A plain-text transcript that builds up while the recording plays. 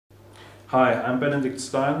Hi, I'm Benedikt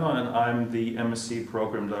Steiner and I'm the MSc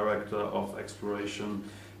Program Director of Exploration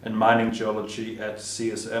and Mining Geology at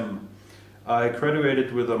CSM. I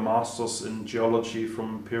graduated with a Master's in Geology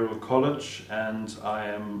from Imperial College and I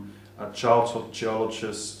am a childhood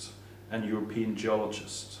geologist and European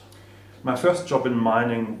geologist. My first job in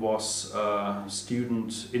mining was a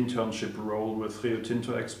student internship role with Rio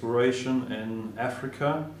Tinto Exploration in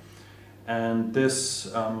Africa, and this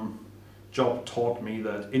job taught me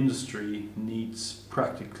that industry needs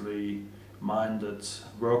practically minded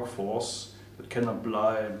workforce that can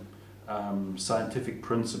apply scientific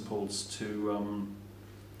principles to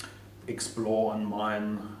explore and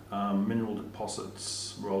mine mineral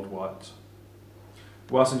deposits worldwide.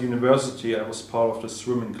 Whilst at university, I was part of the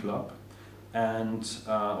swimming club and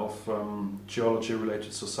of geology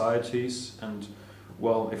related societies, and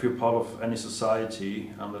well, if you're part of any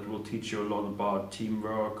society, that will teach you a lot about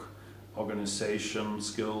teamwork, organization,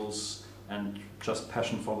 skills, and just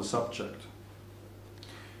passion for the subject.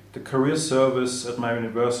 The career service at my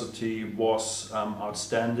university was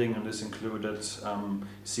outstanding, and this included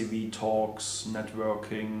CV talks,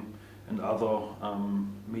 networking, and other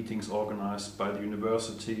meetings organized by the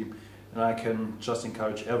university. And I can just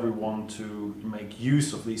encourage everyone to make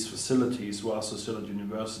use of these facilities whilst you're still at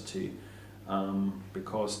university,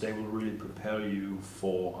 because they will really prepare you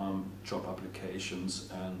for job applications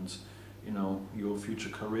and your future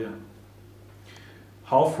career.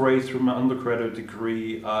 Halfway through my undergraduate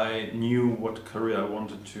degree, I knew what career I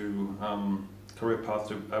wanted to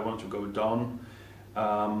I wanted to go down,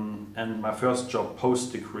 and my first job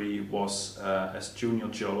post-degree was as junior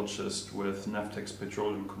geologist with Navtex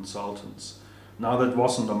Petroleum Consultants. Now that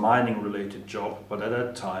wasn't a mining-related job, but at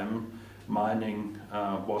that time mining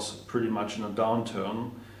was pretty much in a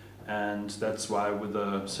downturn. And that's why, with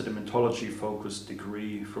a sedimentology-focused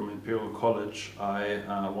degree from Imperial College, I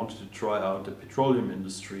wanted to try out the petroleum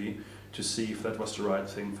industry to see if that was the right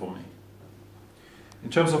thing for me.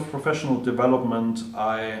 In terms of professional development,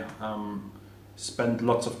 I spent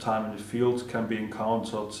lots of time in the field, can be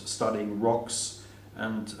encountered studying rocks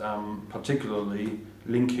and particularly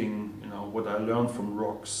linking what I learned from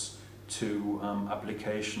rocks to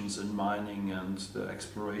applications in mining and the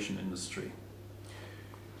exploration industry.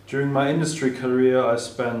 During my industry career, I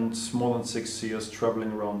spent more than 6 years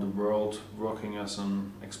traveling around the world, working as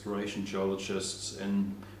an exploration geologist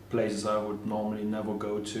in places I would normally never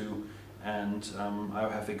go to, and I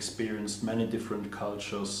have experienced many different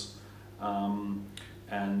cultures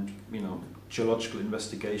and geological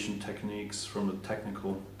investigation techniques from the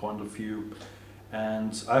technical point of view.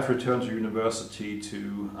 And I've returned to university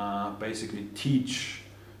to basically teach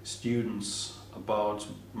students about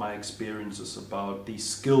my experiences, about these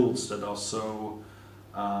skills that are so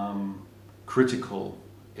critical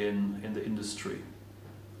in the industry.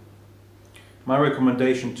 My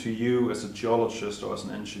recommendation to you as a geologist or as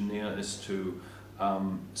an engineer is to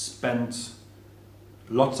spend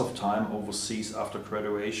lots of time overseas after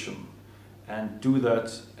graduation and do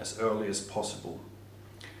that as early as possible.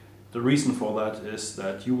 The reason for that is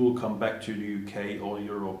that you will come back to the UK or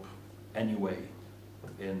Europe anyway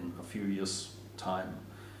in a few years' time.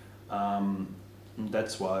 And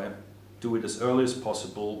that's why do it as early as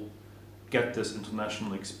possible, get this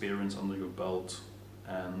international experience under your belt,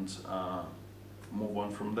 and move on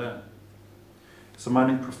from there. As a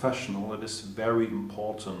mining professional, it is very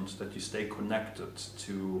important that you stay connected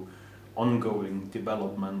to ongoing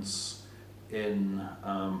developments in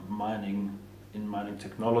mining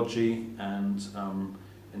technology and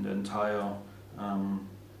in the entire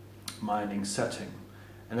mining setting.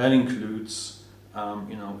 And that includes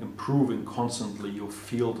improving constantly your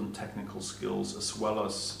field and technical skills as well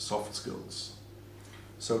as soft skills.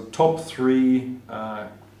 So top 3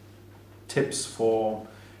 tips for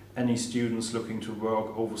any students looking to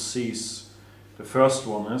work overseas. The first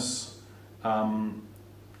one is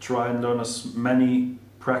try and learn as many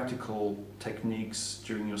practical techniques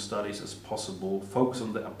during your studies as possible. Focus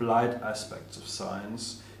on the applied aspects of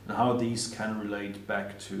science and how these can relate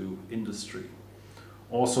back to industry.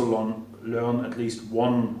 Also learn at least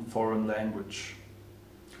one foreign language.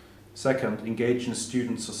 Second, engage in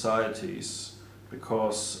student societies,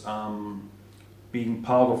 because being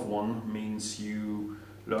part of one means you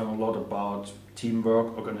learn a lot about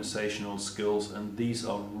teamwork, organizational skills, and these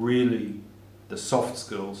are really the soft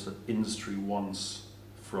skills that industry wants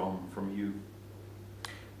from you.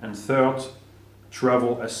 And third,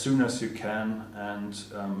 travel as soon as you can and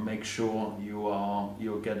make sure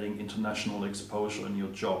you're getting international exposure in your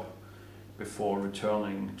job before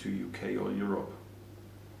returning to UK or Europe.